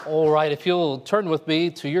All right, if you'll turn with me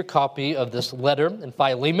to your copy of this letter in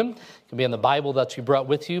Philemon, it can be in the Bible that you brought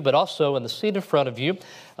with you, but also in the seat in front of you,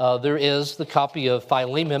 there is the copy of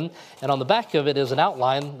Philemon, and on the back of it is an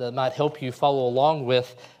outline that might help you follow along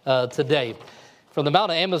with today. From the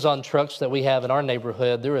amount of Amazon trucks that we have in our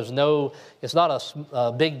neighborhood, it's not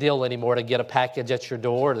a big deal anymore to get a package at your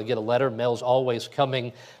door or to get a letter. Mail's always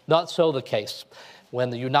coming. Not so the case. When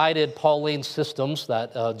the United Pauline systems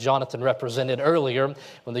that Jonathan represented earlier,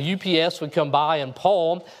 when the UPS would come by and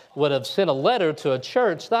Paul would have sent a letter to a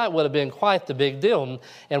church, that would have been quite the big deal.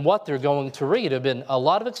 And what they're going to read, have been a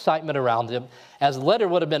lot of excitement around it, as the letter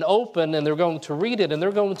would have been open and they're going to read it and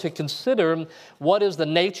they're going to consider what is the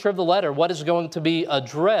nature of the letter, what is going to be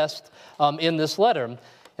addressed in this letter.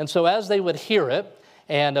 And so as they would hear it,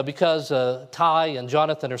 and because Ty and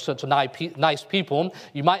Jonathan are such nice people,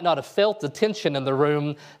 you might not have felt the tension in the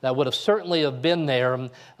room that would have certainly have been there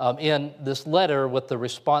in this letter with the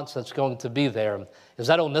response that's going to be there. Is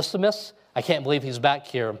that Onesimus? I can't believe he's back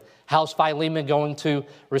here. How's Philemon going to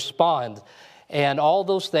respond? And all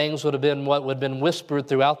those things would have been what would have been whispered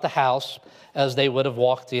throughout the house as they would have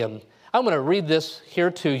walked in. I'm going to read this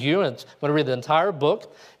here to you, and I'm going to read the entire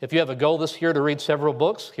book. If you have a goal this year to read several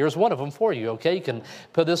books, here's one of them for you, okay? You can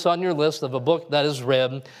put this on your list of a book that is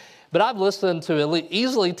read. But I've listened to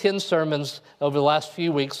easily 10 sermons over the last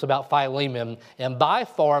few weeks about Philemon, and by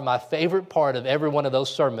far my favorite part of every one of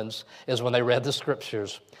those sermons is when they read the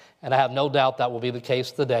Scriptures. And I have no doubt that will be the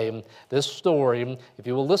case today. This story, if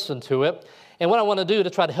you will listen to it, and what I want to do to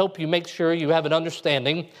try to help you make sure you have an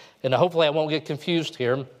understanding, and hopefully I won't get confused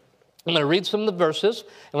here, I'm going to read some of the verses,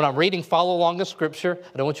 and when I'm reading, follow along the Scripture.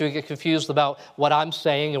 I don't want you to get confused about what I'm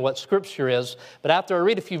saying and what Scripture is, but after I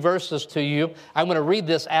read a few verses to you, I'm going to read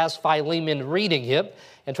this as Philemon reading it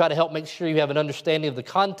and try to help make sure you have an understanding of the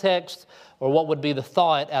context or what would be the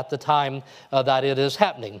thought at the time that it is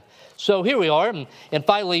happening. So here we are in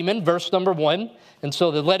Philemon, verse number 1. And so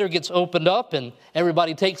the letter gets opened up, and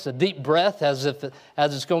everybody takes a deep breath as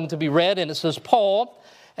it's going to be read, and it says, Paul,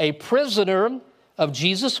 a prisoner of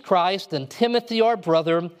Jesus Christ, and Timothy our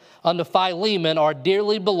brother, unto Philemon our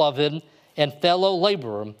dearly beloved and fellow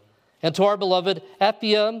laborer, and to our beloved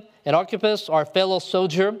Apphia and Archippus our fellow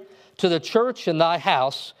soldier, to the church in thy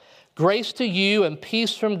house, grace to you and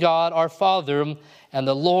peace from God our Father and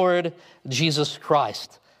the Lord Jesus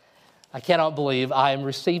Christ. I cannot believe I am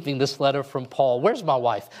receiving this letter from Paul. Where's my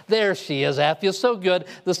wife? There she is, Apphia. So good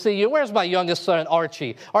to see you. Where's my youngest son,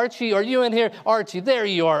 Archie? Archie, are you in here? Archie, there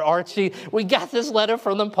you are, Archie. We got this letter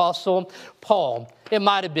from the Apostle Paul. It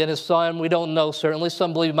might have been his son. We don't know, certainly.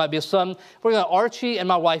 Some believe it might be his son. Archie and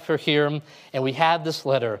my wife are here, and we have this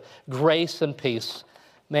letter, grace and peace.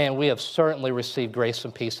 Man, we have certainly received grace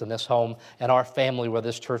and peace in this home and our family where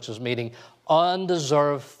this church is meeting.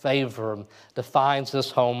 Undeserved favor defines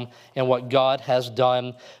this home and what God has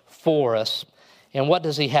done for us. And what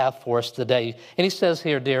does he have for us today? And he says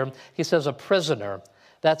here, dear, he says a prisoner.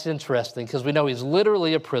 That's interesting because we know he's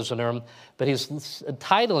literally a prisoner, but he's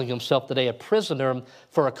titling himself today a prisoner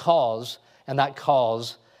for a cause, and that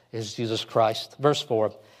cause is Jesus Christ. Verse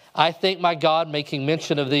 4, I thank my God, making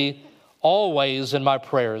mention of thee always in my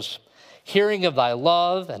prayers, hearing of thy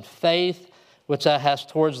love and faith, which thou hast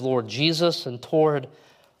towards the Lord Jesus and toward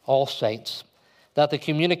all saints, that the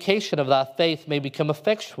communication of thy faith may become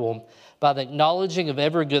effectual by the acknowledging of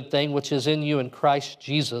every good thing which is in you in Christ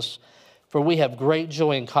Jesus. For we have great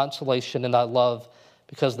joy and consolation in thy love,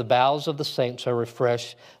 because the bowels of the saints are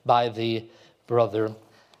refreshed by thee, brother.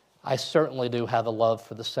 I certainly do have a love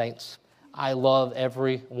for the saints. I love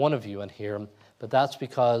every one of you in here, but that's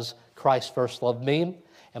because Christ first loved me,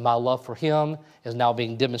 and my love for him is now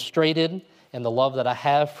being demonstrated in the love that I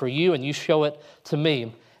have for you, and you show it to me.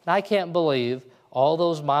 And I can't believe all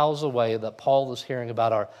those miles away that Paul is hearing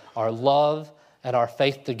about our love and our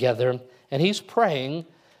faith together, and he's praying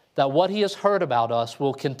that what he has heard about us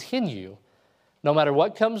will continue. No matter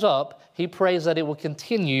what comes up, he prays that it will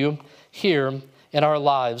continue here in our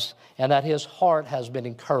lives, and that his heart has been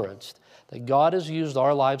encouraged, that God has used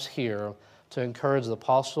our lives here to encourage the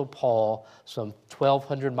Apostle Paul some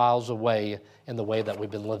 1,200 miles away in the way that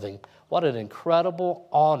we've been living. What an incredible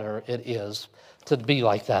honor it is to be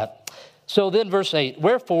like that. So then verse 8,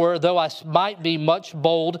 wherefore, though I might be much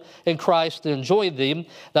bold in Christ to enjoy thee,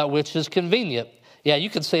 that which is convenient. Yeah, you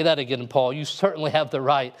can say that again, Paul. You certainly have the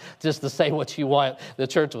right just to say what you want. The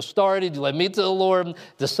church was started. You led me to the Lord.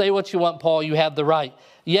 To say what you want, Paul, you have the right.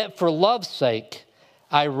 Yet for love's sake,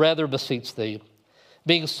 I rather beseech thee,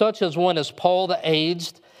 being such as one as Paul the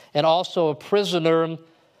aged, and also a prisoner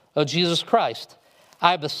of Jesus Christ.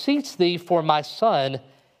 I beseech thee for my son,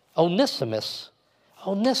 Onesimus.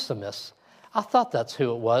 Onesimus. I thought that's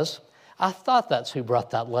who it was. I thought that's who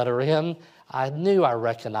brought that letter in. I knew I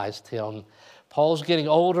recognized him. Paul's getting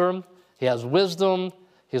older. He has wisdom.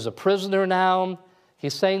 He's a prisoner now.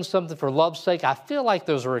 He's saying something for love's sake. I feel like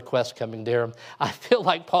there's a request coming there. I feel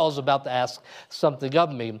like Paul's about to ask something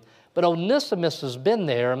of me. But Onesimus has been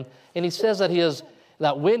there, and he says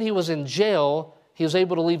that when he was in jail, he was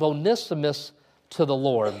able to leave Onesimus to the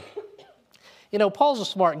Lord. You know, Paul's a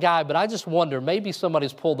smart guy, but I just wonder, maybe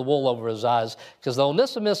somebody's pulled the wool over his eyes, because the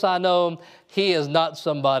Onesimus I know, he is not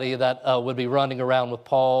somebody that would be running around with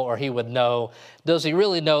Paul, or he would know. Does he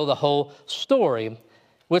really know the whole story?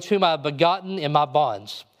 Which whom I have begotten in my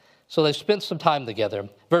bonds. So they spent some time together.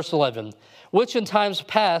 Verse 11, which in times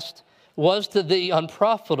past was to thee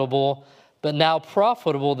unprofitable, but now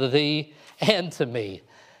profitable to thee and to me.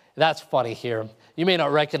 That's funny here. You may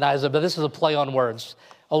not recognize it, but this is a play on words.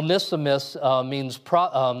 Onesimus means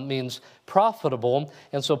profitable.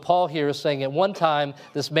 And so Paul here is saying at one time,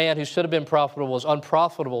 this man who should have been profitable was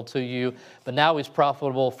unprofitable to you, but now he's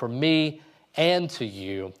profitable for me and to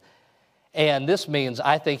you. And this means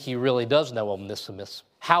I think he really does know Onesimus.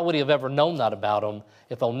 How would he have ever known that about him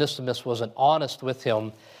if Onesimus wasn't honest with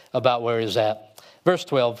him about where he's at? Verse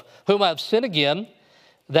 12, whom I have sent again,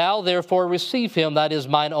 thou therefore receive him, that is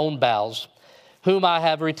mine own bowels, whom I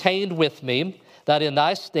have retained with me, that in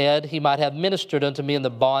thy stead he might have ministered unto me in the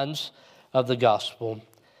bonds of the gospel.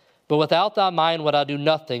 But without thy mind would I do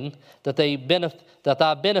nothing, that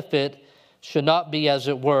thy benefit should not be as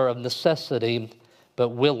it were of necessity, but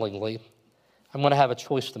willingly. I'm going to have a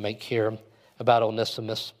choice to make here about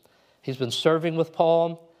Onesimus. He's been serving with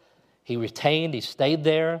Paul. He stayed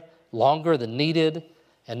there longer than needed,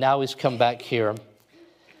 and now he's come back here.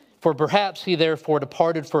 For perhaps he therefore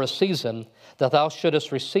departed for a season, that thou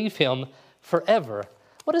shouldest receive him forever.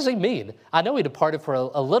 What does he mean? I know he departed for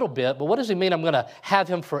a little bit, but what does he mean I'm going to have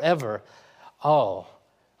him forever? Oh,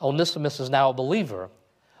 Onesimus is now a believer.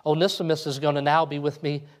 Onesimus is going to now be with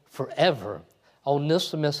me forever.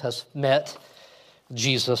 Onesimus has met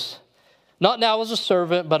Jesus, not now as a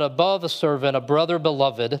servant, but above a servant, a brother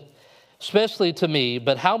beloved, especially to me,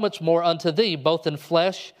 but how much more unto thee, both in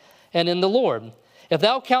flesh and in the Lord. If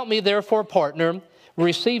thou count me therefore partner,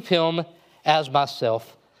 receive him as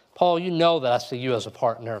myself. Paul, you know that I see you as a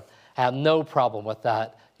partner. I have no problem with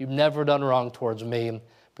that. You've never done wrong towards me,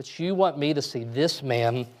 but you want me to see this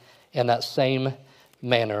man in that same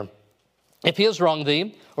manner. If he has wronged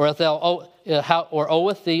thee, or if thou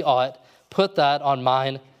oweth thee aught, put that on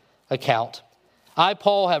mine account. I,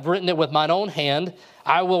 Paul, have written it with mine own hand.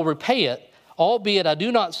 I will repay it, albeit I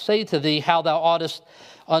do not say to thee how thou oughtest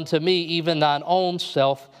unto me, even thine own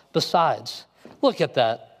self besides. Look at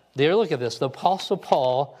that, dear. Look at this. The Apostle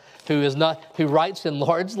Paul, who writes in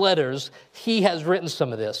large letters, he has written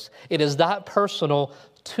some of this. It is that personal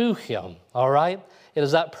to him, all right? It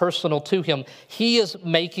is that personal to him. He is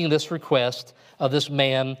making this request of this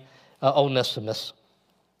man, Onesimus.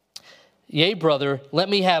 Yea, brother, let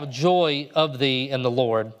me have joy of thee in the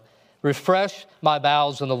Lord. Refresh my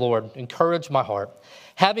bowels in the Lord. Encourage my heart.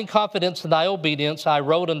 Having confidence in thy obedience, I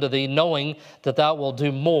wrote unto thee, knowing that thou wilt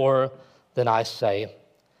do more than I say.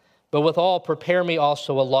 But withal, prepare me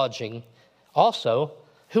also a lodging. Also,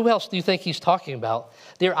 who else do you think he's talking about?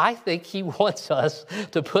 Dear, I think he wants us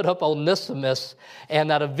to put up Onesimus, and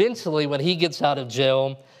that eventually when he gets out of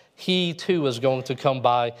jail, he too is going to come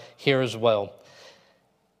by here as well.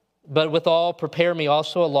 But withal, prepare me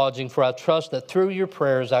also a lodging, for I trust that through your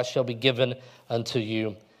prayers I shall be given unto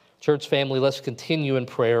you. Church family, let's continue in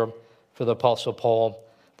prayer for the Apostle Paul,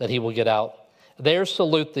 that he will get out. There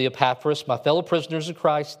salute thee, Epaphras, my fellow prisoners of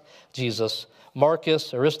Christ Jesus,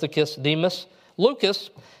 Marcus, Aristarchus, Demas, Lucas,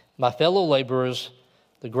 my fellow laborers.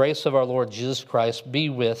 The grace of our Lord Jesus Christ be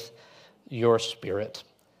with your spirit.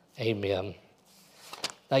 Amen.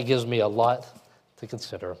 That gives me a lot to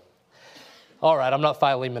consider. All right, I'm not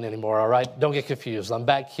Philemon anymore, all right? Don't get confused. I'm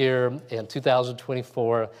back here in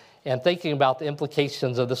 2024 and thinking about the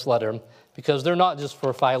implications of this letter, because they're not just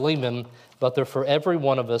for Philemon, but they're for every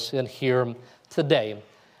one of us in here today. I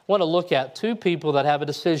want to look at two people that have a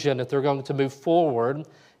decision if they're going to move forward,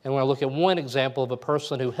 and we're going to look at one example of a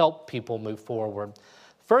person who helped people move forward.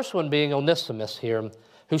 First one being Onesimus here,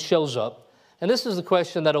 who shows up. And this is the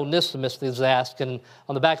question that Onesimus is asked. And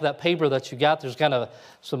on the back of that paper that you got, there's kind of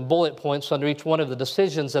some bullet points under each one of the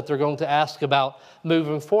decisions that they're going to ask about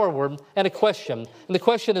moving forward, and a question. And the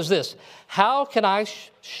question is this: how can I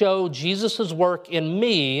show Jesus' work in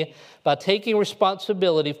me by taking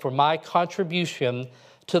responsibility for my contribution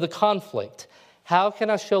to the conflict? How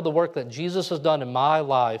can I show the work that Jesus has done in my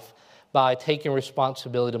life by taking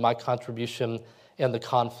responsibility to my contribution in the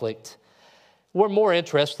conflict? We're more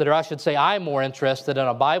interested, or I should say I'm more interested in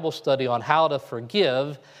a Bible study on how to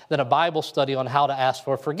forgive than a Bible study on how to ask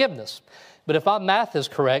for forgiveness. But if our math is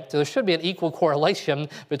correct, there should be an equal correlation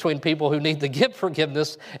between people who need to give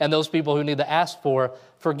forgiveness and those people who need to ask for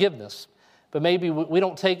forgiveness. But maybe we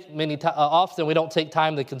don't take often we don't take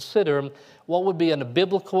time to consider what would be a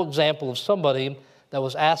biblical example of somebody that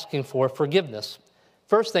was asking for forgiveness.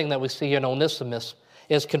 First thing that we see here in Onesimus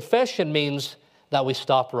is confession means that we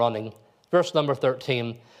stop running. Verse number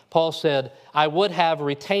 13, Paul said, I would have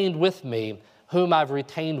retained with me whom I've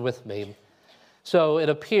retained with me. So it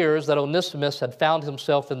appears that Onesimus had found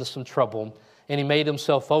himself into some trouble, and he made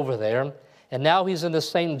himself over there. And now he's in the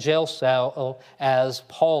same jail cell as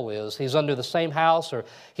Paul is. He's under the same house, or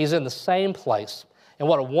he's in the same place. And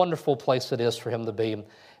what a wonderful place it is for him to be.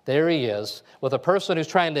 There he is, with a person who's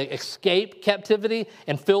trying to escape captivity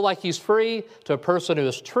and feel like he's free, to a person who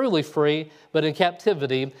is truly free, but in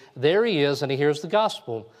captivity. There he is, and he hears the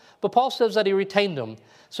gospel. But Paul says that he retained him.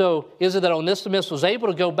 So is it that Onesimus was able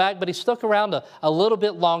to go back, but he stuck around a little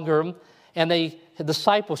bit longer, and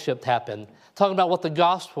discipleship happened, talking about what the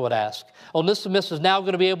gospel would ask. Onesimus is now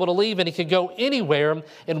going to be able to leave, and he can go anywhere.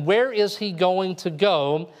 And where is he going to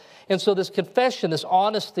go? And so this confession, this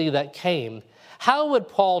honesty that came, how would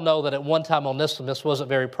Paul know that at one time Onesimus wasn't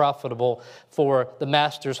very profitable for the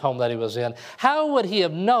master's home that he was in? How would he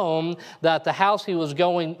have known that the house that he was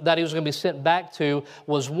going to be sent back to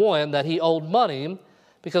was one that he owed money?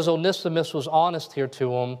 Because Onesimus was honest here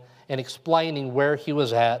to him and explaining where he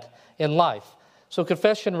was at in life. So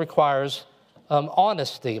confession requires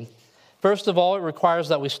honesty. First of all, it requires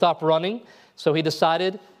that we stop running. So he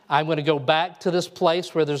decided, I'm going to go back to this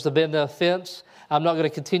place where there's been the offense. I'm not going to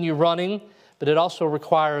continue running. But it also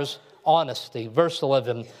requires honesty. Verse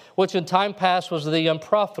 11, which in time past was to thee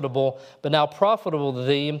unprofitable, but now profitable to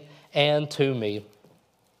thee and to me.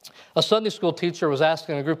 A Sunday school teacher was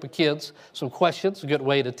asking a group of kids some questions, a good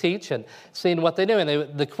way to teach, and seeing what they knew.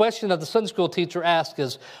 And the question that the Sunday school teacher asked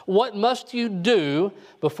is, what must you do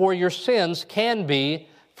before your sins can be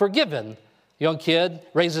forgiven? The young kid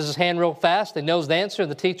raises his hand real fast. He knows the answer.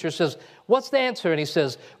 And the teacher says, what's the answer? And he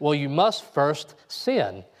says, well, you must first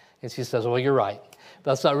sin. And she says, well, you're right.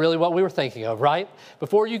 That's not really what we were thinking of, right?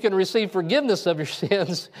 Before you can receive forgiveness of your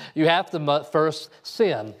sins, you have to first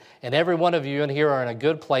sin. And every one of you in here are in a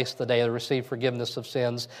good place today to receive forgiveness of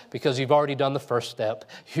sins because you've already done the first step.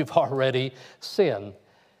 You've already sinned.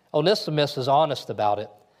 Onesimus is honest about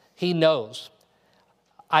it. He knows.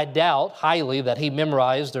 I doubt highly that he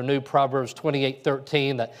memorized or knew Proverbs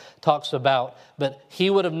 28:13 that talks about, but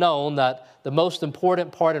he would have known that the most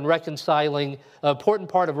important part of reconciling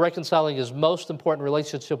his most important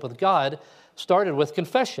relationship with God started with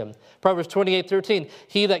confession. Proverbs 28:13,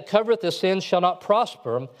 he that covereth his sins shall not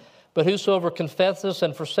prosper, but whosoever confesseth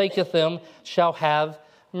and forsaketh them shall have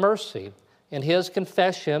mercy. In his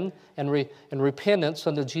confession and repentance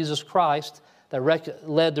unto Jesus Christ that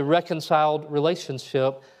led to reconciled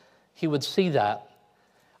relationship, he would see that.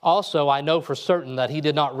 Also, I know for certain that he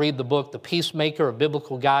did not read the book, The Peacemaker, a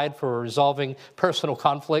biblical guide for resolving personal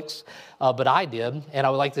conflicts, but I did. And I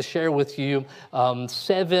would like to share with you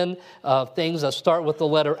 7 things that start with the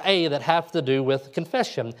letter A that have to do with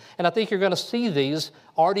confession. And I think you're going to see these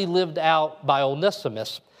already lived out by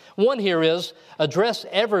Onesimus. One here is address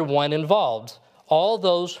everyone involved, all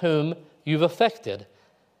those whom you've affected.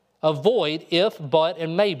 Avoid if, but,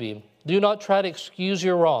 and maybe. Do not try to excuse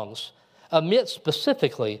your wrongs. Omit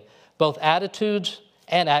specifically both attitudes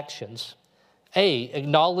and actions. A,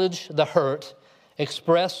 acknowledge the hurt.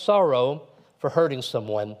 Express sorrow for hurting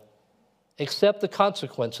someone. Accept the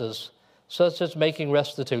consequences, such as making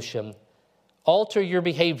restitution. Alter your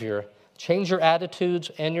behavior. Change your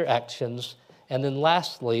attitudes and your actions. And then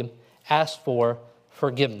lastly, ask for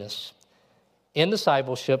forgiveness. In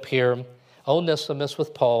discipleship here, Onesimus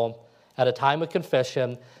with Paul at a time of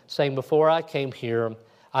confession, saying, before I came here,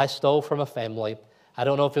 I stole from a family. I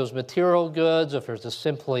don't know if it was material goods, or if it was just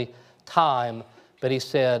simply time, but he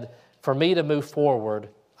said, for me to move forward,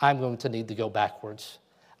 I'm going to need to go backwards.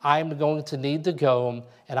 I'm going to need to go,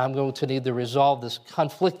 and I'm going to need to resolve this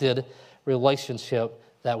conflicted relationship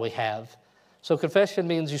that we have. So confession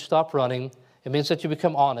means you stop running. It means that you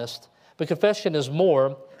become honest. But confession is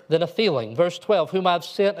more than a feeling. Verse 12, whom I've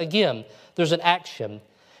sent, again, there's an action.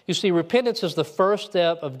 You see, repentance is the first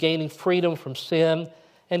step of gaining freedom from sin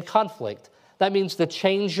and conflict. That means to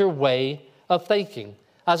change your way of thinking.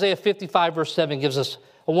 Isaiah 55, verse 7 gives us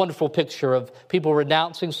a wonderful picture of people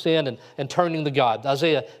renouncing sin and turning to God.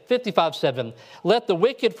 Isaiah 55, 7, let the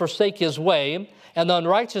wicked forsake his way, and the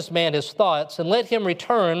unrighteous man his thoughts, and let him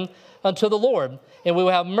return unto the Lord, and we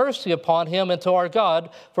will have mercy upon him and to our God,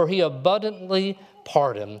 for he abundantly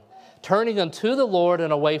pardoned, turning unto the Lord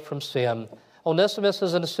and away from sin. Onesimus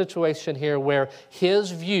is in a situation here where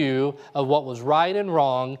his view of what was right and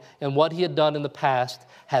wrong and what he had done in the past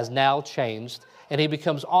has now changed, and he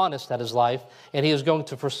becomes honest at his life, and he is going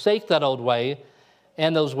to forsake that old way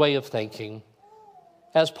and those way of thinking.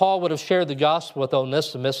 As Paul would have shared the gospel with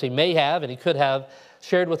Onesimus, he may have, and he could have,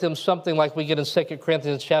 shared with him something like we get in 2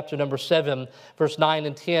 Corinthians chapter number 7, verse 9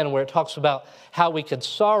 and 10, where it talks about how we could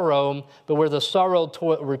sorrow, but where the sorrow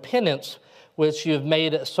toward repentance, which you've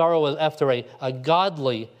made sorrow after a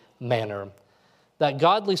godly manner. That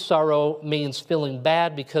godly sorrow means feeling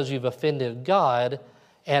bad because you've offended God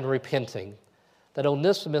and repenting. That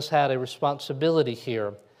Onesimus had a responsibility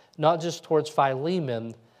here, not just towards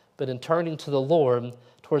Philemon, but in turning to the Lord,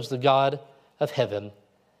 towards the God of heaven.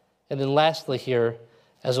 And then lastly here,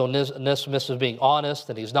 as Onesimus is being honest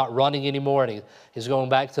and he's not running anymore, and he's going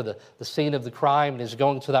back to the scene of the crime, and he's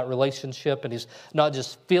going to that relationship, and he's not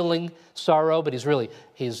just feeling sorrow, but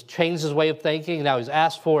he's changed his way of thinking, and now he's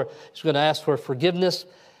going to ask for forgiveness,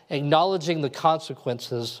 acknowledging the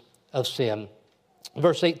consequences of sin.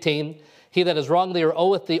 Verse 18, he that is wrongly or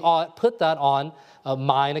oweth thee aught, put that on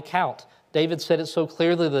mine account. David said it so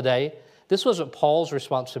clearly today. This wasn't Paul's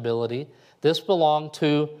responsibility. This belonged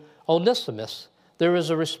to Onesimus. There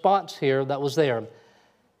was a response here that was there.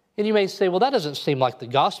 And you may say, well, that doesn't seem like the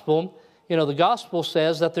gospel. You know, the gospel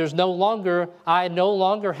says that I no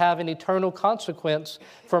longer have an eternal consequence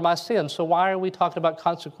for my sin. So why are we talking about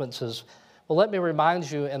consequences? Well, let me remind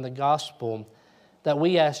you in the gospel that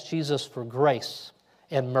we asked Jesus for grace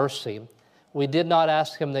and mercy. We did not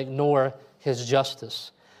ask him to ignore his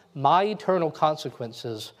justice. My eternal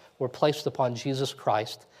consequences were placed upon Jesus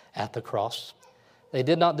Christ at the cross. They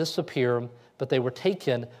did not disappear, but they were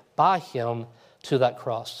taken by him to that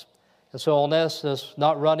cross. And so Onesimus,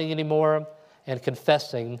 not running anymore and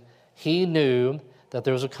confessing, he knew that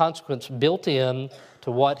there was a consequence built in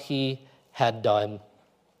to what he had done.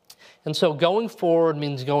 And so going forward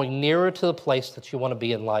means going nearer to the place that you want to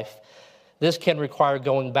be in life. This can require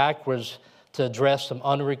going backwards to address some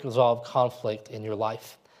unresolved conflict in your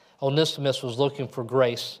life. Onesimus was looking for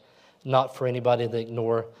grace, not for anybody to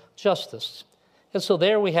ignore justice. And so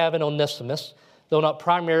there we have an Onesimus, though not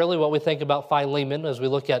primarily what we think about Philemon as we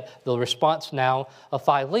look at the response now of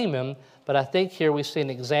Philemon, but I think here we see an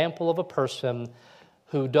example of a person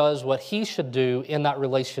who does what he should do in that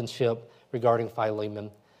relationship regarding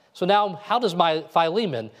Philemon. So now, how does my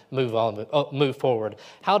Philemon move forward?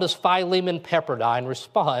 How does Philemon Pepperdine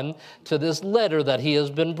respond to this letter that he has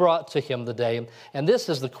been brought to him today? And this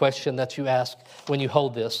is the question that you ask when you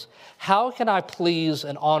hold this. How can I please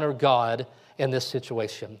and honor God in this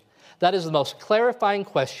situation? That is the most clarifying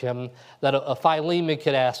question that a Philemon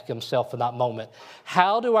could ask himself in that moment.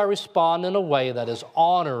 How do I respond in a way that is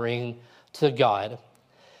honoring to God?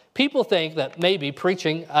 People think that maybe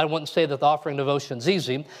preaching, I wouldn't say that the offering devotion is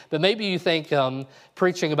easy, but maybe you think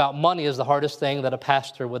preaching about money is the hardest thing that a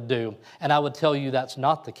pastor would do. And I would tell you that's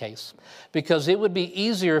not the case. Because it would be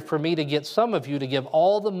easier for me to get some of you to give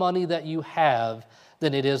all the money that you have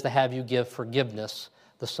than it is to have you give forgiveness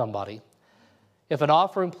to somebody. If an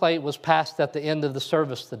offering plate was passed at the end of the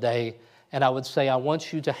service today, and I would say, I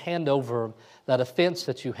want you to hand over that offense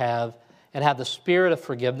that you have and have the spirit of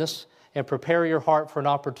forgiveness and prepare your heart for an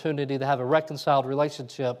opportunity to have a reconciled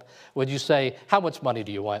relationship, would you say, how much money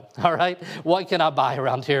do you want? All right? What can I buy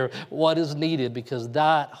around here? What is needed? Because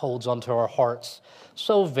that holds onto our hearts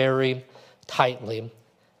so very tightly.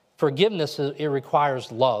 Forgiveness, it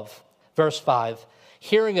requires love. Verse 5,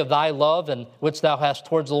 hearing of thy love and which thou hast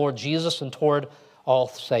towards the Lord Jesus and toward all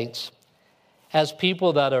saints. As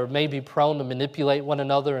people that are maybe prone to manipulate one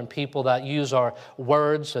another and people that use our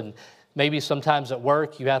words, and maybe sometimes at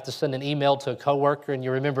work you have to send an email to a coworker and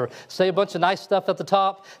you remember, say a bunch of nice stuff at the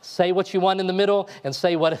top, say what you want in the middle, and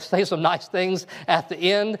say some nice things at the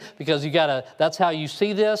end, because that's how you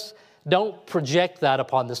see this. Don't project that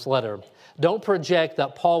upon this letter. Don't project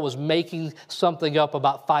that Paul was making something up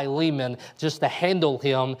about Philemon just to handle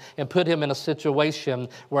him and put him in a situation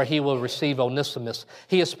where he will receive Onesimus.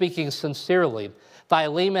 He is speaking sincerely.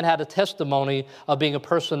 Philemon had a testimony of being a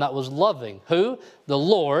person that was loving. Who? The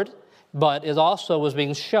Lord, but it also was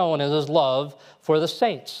being shown as his love for the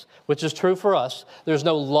saints, which is true for us. There's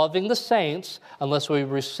no loving the saints unless we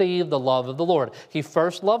receive the love of the Lord. He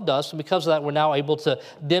first loved us, and because of that, we're now able to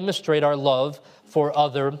demonstrate our love for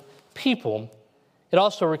other people. It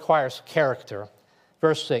also requires character.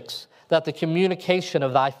 Verse 6, that the communication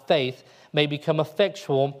of thy faith may become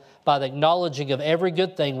effectual by the acknowledging of every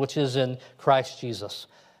good thing which is in Christ Jesus.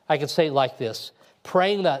 I could say it like this,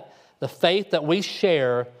 praying that the faith that we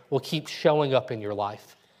share will keep showing up in your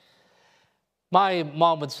life. My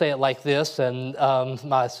mom would say it like this, and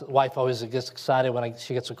my wife always gets excited when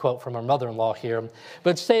she gets a quote from her mother-in-law here,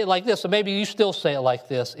 but say it like this, and maybe you still say it like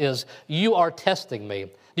this, is, "You are testing me."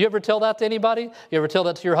 Do you ever tell that to anybody? You ever tell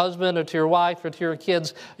that to your husband or to your wife or to your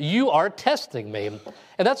kids? "You are testing me."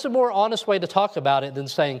 And that's a more honest way to talk about it than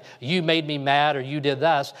saying, "You made me mad," or "You did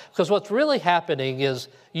this," because what's really happening is,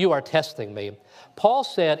 "You are testing me." Paul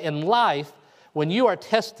said, in life, when you are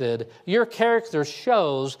tested, your character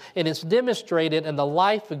shows, and it's demonstrated in the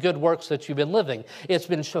life of good works that you've been living. It's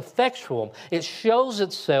been effectual. It shows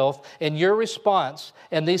itself in your response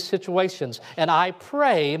in these situations. And I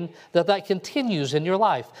pray that that continues in your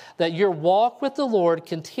life, that your walk with the Lord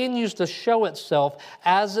continues to show itself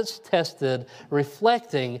as it's tested,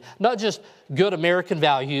 reflecting not just good American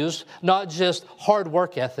values, not just hard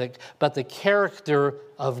work ethic, but the character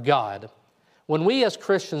of God. When we as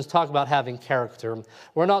Christians talk about having character,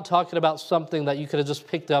 we're not talking about something that you could have just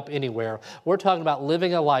picked up anywhere. We're talking about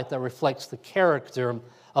living a life that reflects the character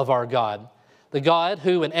of our God. The God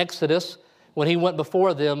who in Exodus, when he went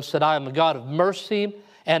before them, said, "I am a God of mercy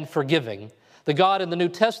and forgiving." The God in the New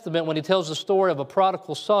Testament, when he tells the story of a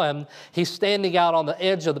prodigal son, he's standing out on the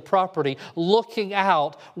edge of the property, looking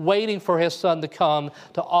out, waiting for his son to come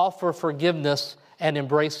to offer forgiveness and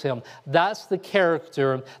embrace him. That's the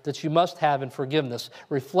character that you must have in forgiveness,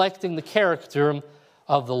 reflecting the character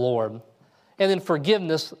of the Lord. And then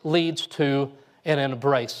forgiveness leads to an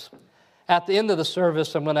embrace. At the end of the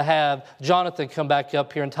service, I'm going to have Jonathan come back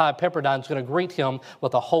up here, and Ty Pepperdine's going to greet him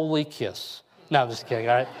with a holy kiss. No, I'm just kidding,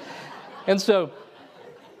 all right? And so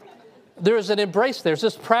there's an embrace there,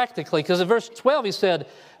 just practically, because in verse 12 he said,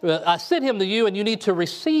 "I sent him to you, and you need to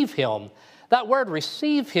receive him." That word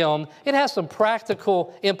 "receive him," it has some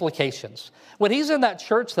practical implications. When he's in that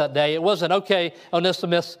church that day, it wasn't, "Okay,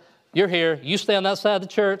 Onesimus, you're here. You stay on that side of the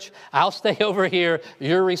church. I'll stay over here.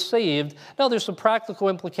 You're received." No, there's some practical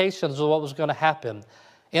implications of what was going to happen.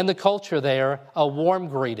 In the culture there, a warm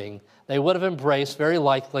greeting. They would have embraced, very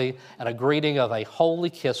likely, and a greeting of a holy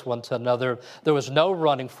kiss one to another. There was no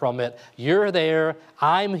running from it. You're there.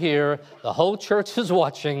 I'm here. The whole church is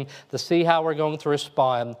watching to see how we're going to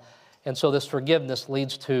respond. And so this forgiveness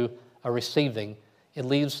leads to a receiving. It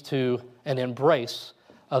leads to an embrace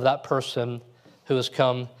of that person who has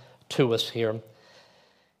come to us here.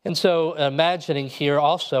 And so imagining here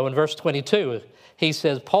also in verse 22, he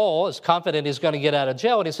says, Paul is confident he's going to get out of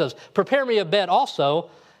jail, and he says, "Prepare me a bed also."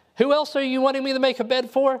 Who else are you wanting me to make a bed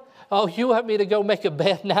for? Oh, you want me to go make a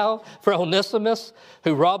bed now for Onesimus,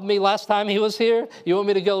 who robbed me last time he was here? You want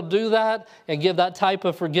me to go do that and give that type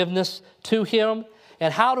of forgiveness to him?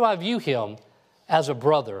 And how do I view him? As a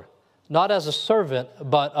brother, not as a servant,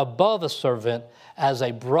 but above a servant, as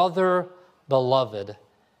a brother beloved.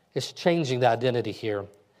 It's changing the identity here.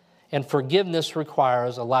 And forgiveness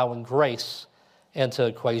requires allowing grace into the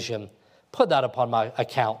equation. Put that upon my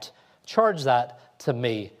account. Charge that to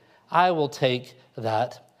me. I will take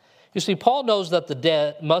that. You see, Paul knows that the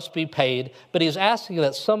debt must be paid, but he's asking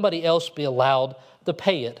that somebody else be allowed to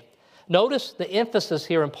pay it. Notice the emphasis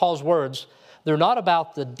here in Paul's words. They're not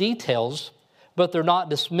about the details, but they're not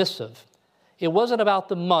dismissive. It wasn't about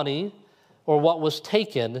the money or what was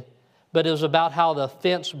taken, but it was about how the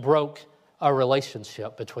offense broke a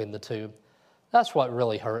relationship between the two. That's what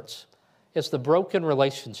really hurts. It's the broken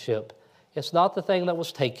relationship. It's not the thing that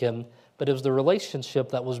was taken, but it was the relationship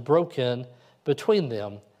that was broken between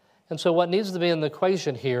them. And so what needs to be in the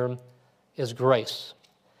equation here is grace.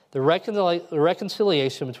 The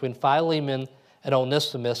reconciliation between Philemon and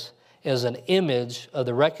Onesimus is an image of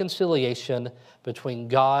the reconciliation between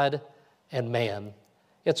God and man.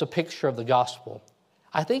 It's a picture of the gospel.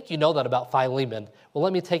 I think you know that about Philemon. Well,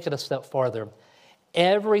 let me take it a step farther.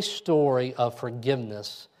 Every story of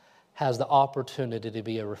forgiveness has the opportunity to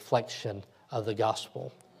be a reflection of the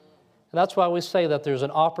gospel. And that's why we say that there's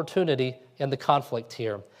an opportunity in the conflict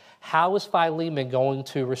here. How is Philemon going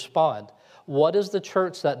to respond? What is the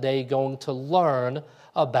church that day going to learn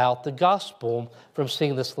about the gospel from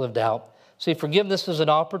seeing this lived out? See, forgiveness is an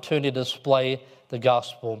opportunity to display the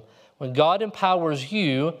gospel. When God empowers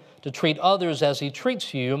you to treat others as he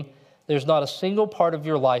treats you, there's not a single part of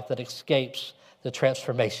your life that escapes the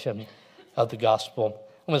transformation of the gospel.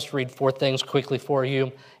 I'm going to read 4 things quickly for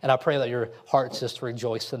you, and I pray that your hearts just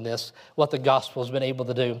rejoice in this, what the gospel has been able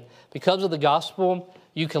to do. Because of the gospel,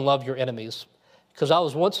 you can love your enemies. Because I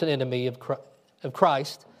was once an enemy of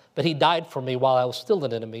Christ, but he died for me while I was still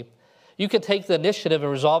an enemy. You can take the initiative in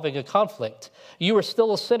resolving a conflict. You were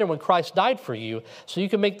still a sinner when Christ died for you, so you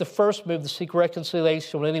can make the first move to seek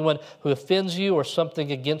reconciliation with anyone who offends you or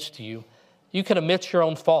something against you. You can admit your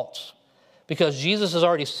own faults. Because Jesus has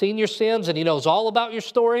already seen your sins and he knows all about your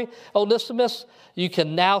story, Onesimus, you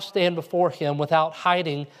can now stand before him without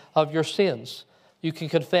hiding of your sins. You can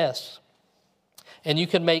confess. And you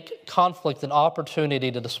can make conflict an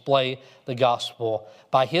opportunity to display the gospel.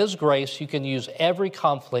 By his grace, you can use every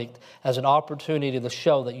conflict as an opportunity to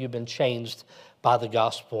show that you've been changed by the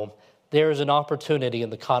gospel. There is an opportunity in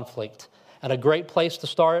the conflict. And a great place to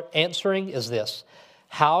start answering is this: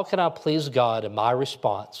 how can I please God in my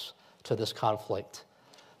response to this conflict?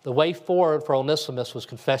 The way forward for Onesimus was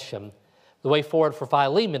confession. The way forward for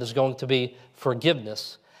Philemon is going to be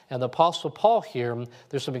forgiveness. And the Apostle Paul here,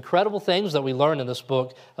 there's some incredible things that we learn in this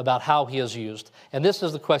book about how he is used. And this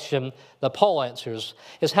is the question that Paul answers,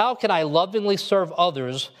 is how can I lovingly serve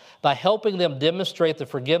others by helping them demonstrate the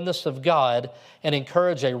forgiveness of God and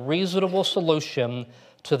encourage a reasonable solution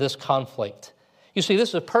to this conflict? You see,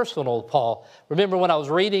 this is personal, Paul. Remember when I was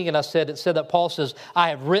reading and it said that Paul says, I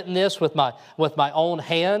have written this with my own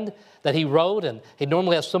hand, that he wrote, and he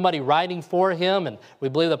normally has somebody writing for him, and we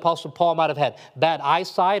believe the Apostle Paul might have had bad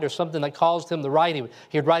eyesight or something that caused him to write.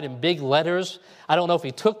 He'd write in big letters. I don't know if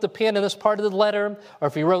he took the pen in this part of the letter or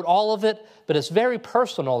if he wrote all of it, but it's very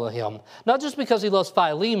personal to him. Not just because he loves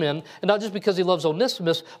Philemon and not just because he loves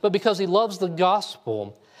Onesimus, but because he loves the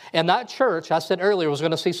gospel. And that church, I said earlier, was going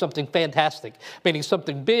to see something fantastic, meaning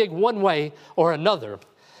something big one way or another.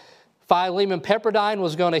 Philemon Pepperdine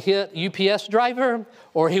was going to hit UPS driver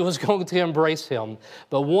or he was going to embrace him.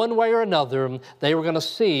 But one way or another, they were going to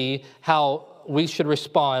see how we should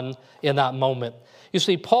respond in that moment. You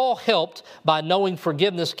see, Paul helped by knowing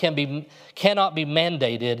forgiveness cannot be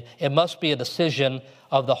mandated. It must be a decision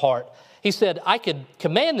of the heart. He said, I could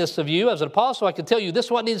command this of you as an apostle. I could tell you this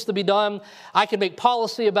is what needs to be done. I can make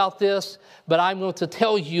policy about this, but I'm going to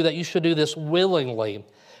tell you that you should do this willingly.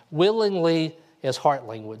 Willingly is heart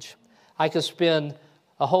language. I could spend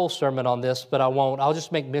a whole sermon on this, but I won't. I'll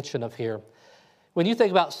just make mention of here. When you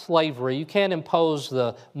think about slavery, you can't impose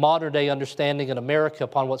the modern-day understanding in America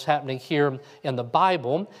upon what's happening here in the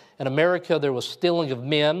Bible. In America, there was stealing of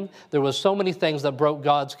men. There was so many things that broke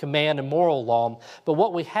God's command and moral law. But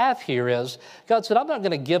what we have here is, God said, I'm not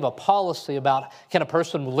going to give a policy about can a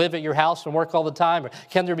person live at your house and work all the time, or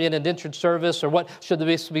can there be an indentured service, or what should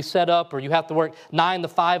this be set up, or you have to work 9 to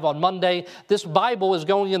 5 on Monday. This Bible is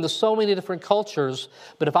going into so many different cultures,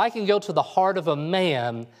 but if I can go to the heart of a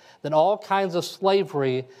man, then all kinds of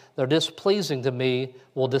slavery that are displeasing to me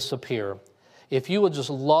will disappear. If you would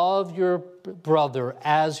just love your brother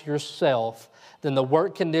as yourself, then the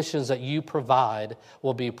work conditions that you provide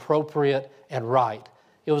will be appropriate and right.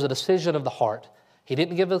 It was a decision of the heart. He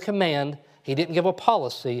didn't give a command. He didn't give a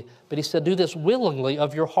policy, but he said, do this willingly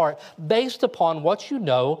of your heart based upon what you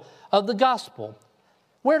know of the gospel.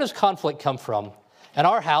 Where does conflict come from? In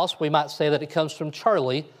our house, we might say that it comes from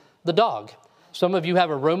Charlie, the dog. Some of you have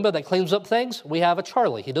a Roomba that cleans up things. We have a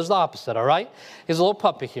Charlie. He does the opposite, all right? He's a little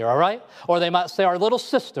puppy here, all right? Or they might say our little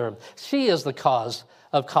sister. She is the cause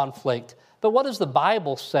of conflict. But what does the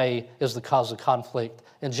Bible say is the cause of conflict?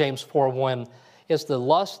 In James 4:1, it's the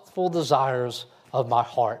lustful desires of my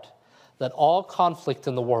heart. That all conflict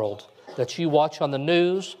in the world that you watch on the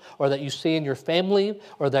news or that you see in your family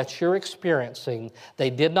or that you're experiencing,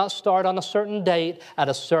 they did not start on a certain date at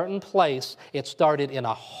a certain place. It started in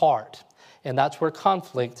a heart. And that's where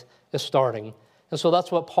conflict is starting. And so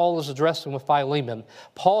that's what Paul is addressing with Philemon.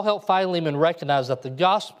 Paul helped Philemon recognize that the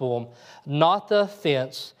gospel, not the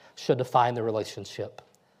offense, should define the relationship.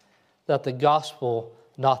 That the gospel,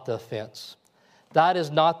 not the offense. That is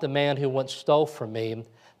not the man who once stole from me.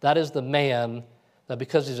 That is the man that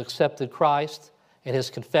because he's accepted Christ and his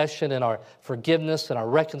confession and our forgiveness and our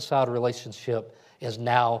reconciled relationship is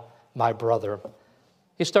now my brother.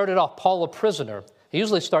 He started off Paul a prisoner. He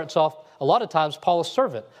usually starts off, a lot of times, Paul a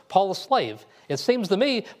servant, Paul a slave. It seems to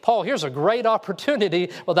me, Paul, here's a great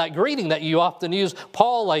opportunity with that greeting that you often use,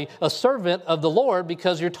 Paul, a servant of the Lord,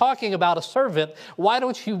 because you're talking about a servant. Why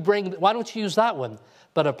don't you use that one?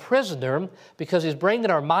 But a prisoner, because he's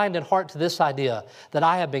bringing our mind and heart to this idea that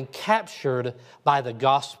I have been captured by the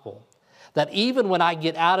gospel. That even when I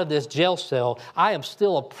get out of this jail cell, I am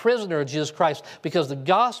still a prisoner of Jesus Christ because the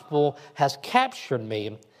gospel has captured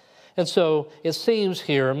me. And so it seems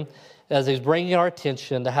here, as he's bringing our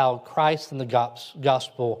attention to how Christ and the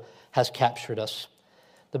gospel has captured us.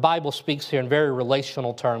 The Bible speaks here in very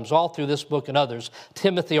relational terms, all through this book and others.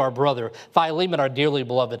 Timothy, our brother. Philemon, our dearly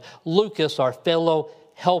beloved. Lucas, our fellow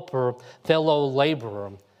helper, fellow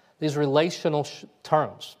laborer. These relational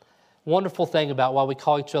terms. Wonderful thing about why we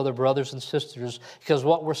call each other brothers and sisters, because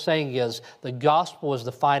what we're saying is the gospel is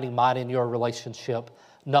defining mine and your relationship,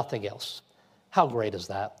 nothing else. How great is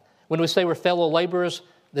that? When we say we're fellow laborers,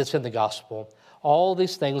 that's in the gospel. All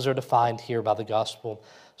these things are defined here by the gospel.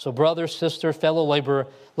 So brother, sister, fellow laborer,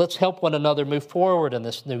 let's help one another move forward in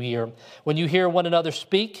this new year. When you hear one another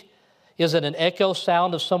speak, is it an echo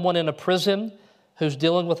sound of someone in a prison who's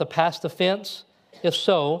dealing with a past offense? If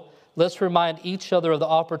so, let's remind each other of the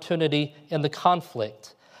opportunity in the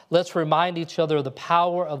conflict. Let's remind each other of the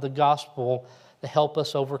power of the gospel to help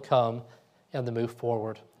us overcome and to move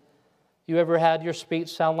forward. You ever had your speech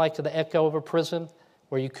sound like the echo of a prison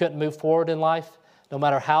where you couldn't move forward in life? No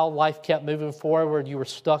matter how life kept moving forward, you were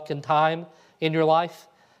stuck in time in your life?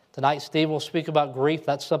 Tonight, Stephen will speak about grief.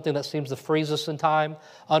 That's something that seems to freeze us in time.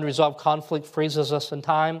 Unresolved conflict freezes us in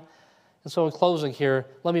time. And so in closing here,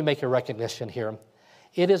 let me make a recognition here.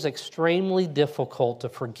 It is extremely difficult to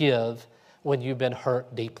forgive when you've been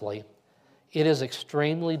hurt deeply. It is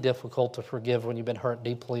extremely difficult to forgive when you've been hurt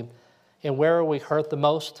deeply. And where are we hurt the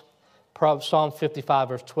most? Psalm 55,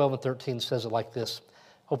 verse 12 and 13 says it like this.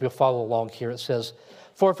 Hope you'll follow along here. It says,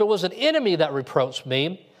 "For if it was an enemy that reproached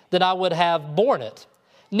me, then I would have borne it.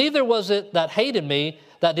 Neither was it that hated me,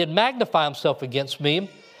 that did magnify himself against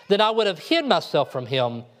me, then I would have hid myself from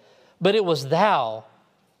him. But it was thou,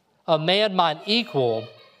 a man mine equal,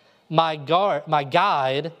 my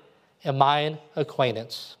guide, and mine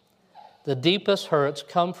acquaintance." The deepest hurts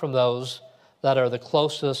come from those that are the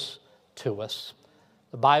closest to us.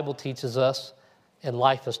 The Bible teaches us, and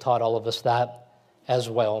life has taught all of us that as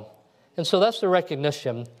well. And so that's the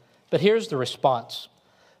recognition. But here's the response.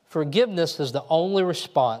 Forgiveness is the only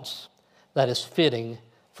response that is fitting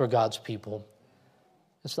for God's people.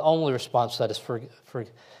 It's the only response that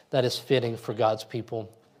is fitting for God's people.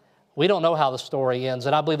 We don't know how the story ends,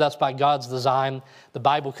 and I believe that's by God's design. The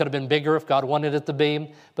Bible could have been bigger if God wanted it to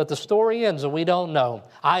be, but the story ends, and we don't know.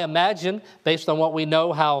 I imagine, based on what we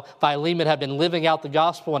know, how Philemon had been living out the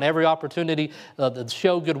gospel and every opportunity to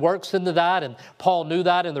show good works into that, and Paul knew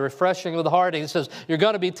that in the refreshing of the heart. And he says, you're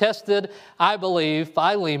going to be tested. I believe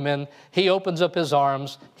Philemon, he opens up his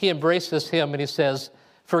arms, he embraces him, and he says,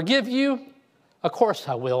 forgive you? Of course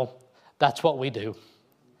I will. That's what we do.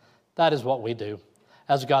 That is what we do.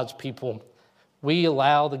 As God's people, we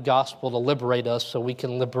allow the gospel to liberate us so we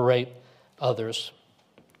can liberate others.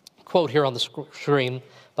 Quote here on the screen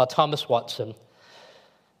by Thomas Watson.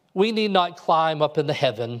 "We need not climb up into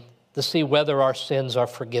heaven to see whether our sins are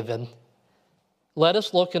forgiven. Let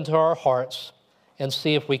us look into our hearts and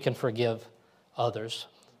see if we can forgive others."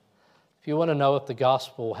 If you want to know if the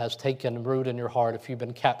gospel has taken root in your heart, if you've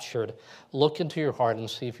been captured, look into your heart and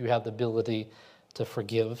see if you have the ability to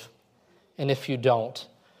forgive. And if you don't,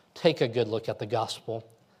 take a good look at the gospel.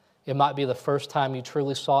 It might be the first time you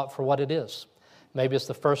truly saw it for what it is. Maybe it's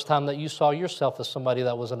the first time that you saw yourself as somebody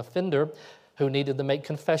that was an offender who needed to make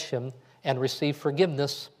confession and receive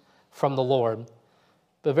forgiveness from the Lord.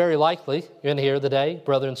 But very likely, you're in here today,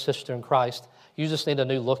 brother and sister in Christ, you just need a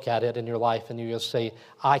new look at it in your life, and you're going to say,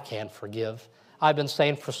 I can forgive. I've been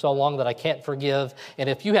saying for so long that I can't forgive. And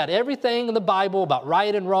if you had everything in the Bible about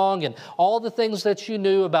right and wrong and all the things that you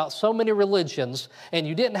knew about so many religions and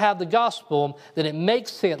you didn't have the gospel, then it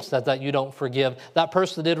makes sense that you don't forgive. That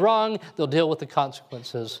person did wrong, they'll deal with the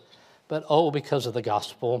consequences. But because of the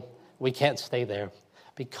gospel, we can't stay there.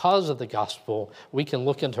 Because of the gospel, we can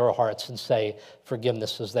look into our hearts and say,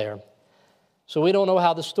 forgiveness is there. So we don't know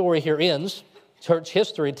how the story here ends. Church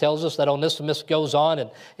history tells us that Onesimus goes on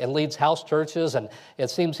and leads house churches, and it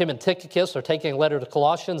seems him and Tychicus are taking a letter to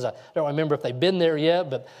Colossians. I don't remember if they've been there yet,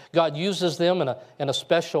 but God uses them in a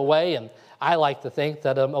special way, and I like to think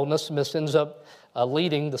that Onesimus ends up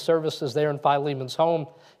leading the services there in Philemon's home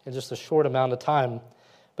in just a short amount of time.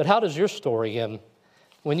 But how does your story end?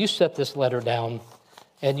 When you set this letter down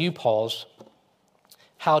and you pause,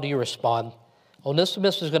 how do you respond?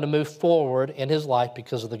 Onesimus is going to move forward in his life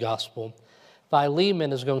because of the gospel.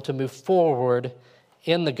 Philemon is going to move forward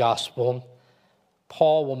in the gospel.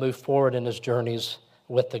 Paul will move forward in his journeys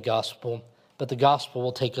with the gospel, but the gospel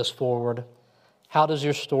will take us forward. How does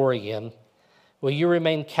your story end? Will you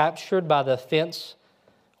remain captured by the offense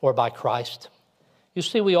or by Christ? You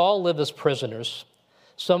see, we all live as prisoners.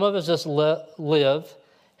 Some of us just live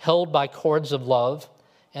held by cords of love,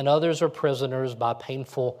 and others are prisoners by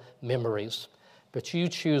painful memories. But you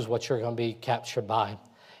choose what you're going to be captured by.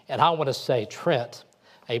 And I want to say, Trent,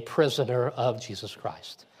 a prisoner of Jesus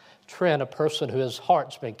Christ. Trent, a person whose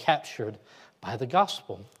heart's been captured by the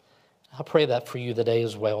gospel. I pray that for you today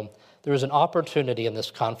as well. There is an opportunity in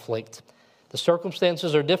this conflict. The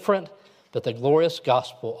circumstances are different, but the glorious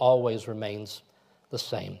gospel always remains the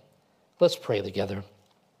same. Let's pray together.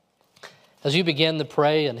 As you begin to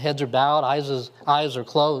pray and heads are bowed, eyes are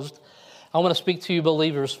closed, I want to speak to you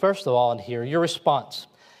believers, first of all, in here, your response.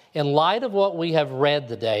 In light of what we have read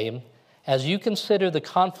today, as you consider the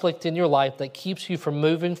conflict in your life that keeps you from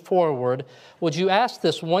moving forward, would you ask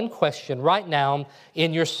this one question right now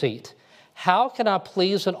in your seat? How can I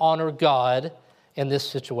please and honor God in this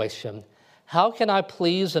situation? How can I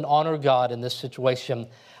please and honor God in this situation?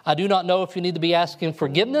 I do not know if you need to be asking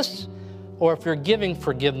forgiveness or if you're giving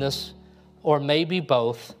forgiveness or maybe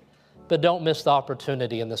both, but don't miss the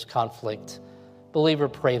opportunity in this conflict. Believer,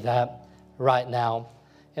 pray that right now.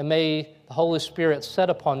 And may the Holy Spirit set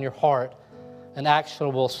upon your heart an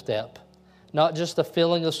actionable step, not just a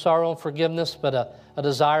feeling of sorrow and forgiveness, but a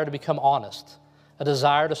desire to become honest, a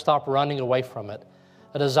desire to stop running away from it,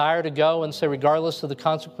 a desire to go and say, regardless of the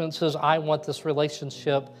consequences, I want this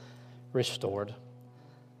relationship restored.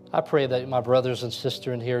 I pray that my brothers and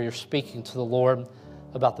sisters in here, you're speaking to the Lord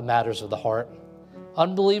about the matters of the heart.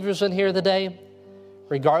 Unbelievers in here today,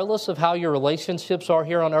 regardless of how your relationships are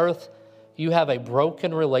here on earth, you have a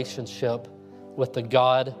broken relationship with the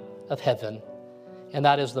God of heaven, and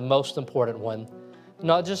that is the most important one.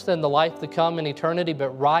 Not just in the life to come in eternity, but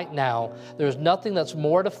right now, there's nothing that's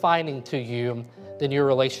more defining to you than your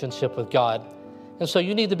relationship with God. And so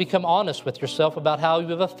you need to become honest with yourself about how you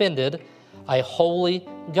have offended a holy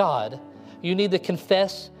God. You need to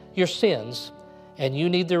confess your sins, and you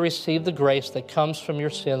need to receive the grace that comes from your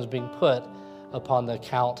sins being put upon the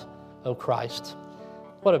account of Christ.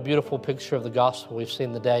 What a beautiful picture of the gospel we've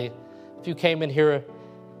seen today. If you came in here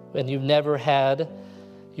and you've never had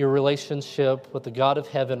your relationship with the God of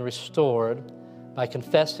heaven restored by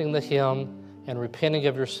confessing to Him and repenting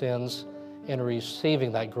of your sins and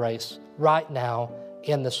receiving that grace right now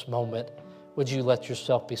in this moment, would you let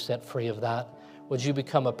yourself be set free of that? Would you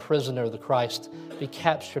become a prisoner of the Christ, be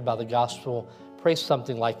captured by the gospel? Pray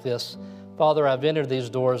something like this: Father, I've entered these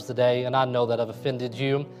doors today, and I know that I've offended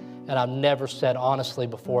you, and I've never said honestly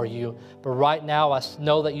before you. But right now, I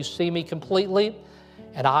know that you see me completely.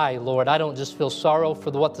 And I, Lord, I don't just feel sorrow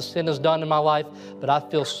for what the sin has done in my life, but I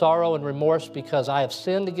feel sorrow and remorse because I have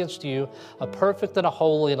sinned against you, a perfect and a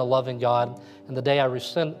holy and a loving God. And the day I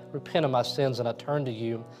repent of my sins and I turn to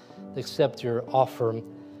you to accept your offer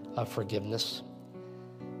of forgiveness.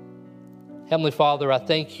 Heavenly Father, I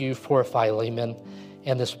thank you for Philemon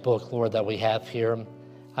and this book, Lord, that we have here.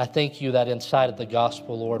 I thank you that inside of the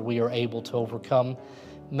gospel, Lord, we are able to overcome.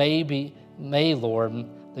 May, Lord,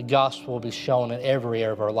 the gospel will be shown in every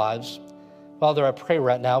area of our lives. Father, I pray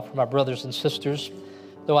right now for my brothers and sisters.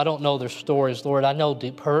 Though I don't know their stories, Lord, I know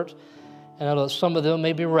deep hurt, and I know that some of them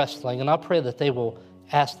may be wrestling, and I pray that they will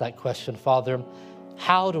ask that question, Father,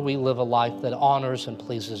 how do we live a life that honors and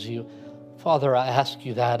pleases you? Father, I ask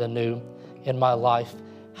you that anew in my life.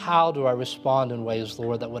 How do I respond in ways,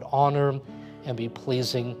 Lord, that would honor and be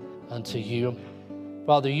pleasing unto you?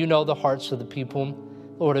 Father, you know the hearts of the people.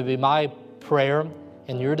 Lord, it would be my prayer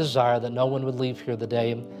and your desire that no one would leave here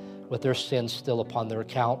today with their sins still upon their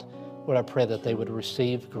account. Lord, I pray that they would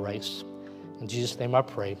receive grace. In Jesus' name I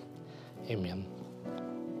pray, amen.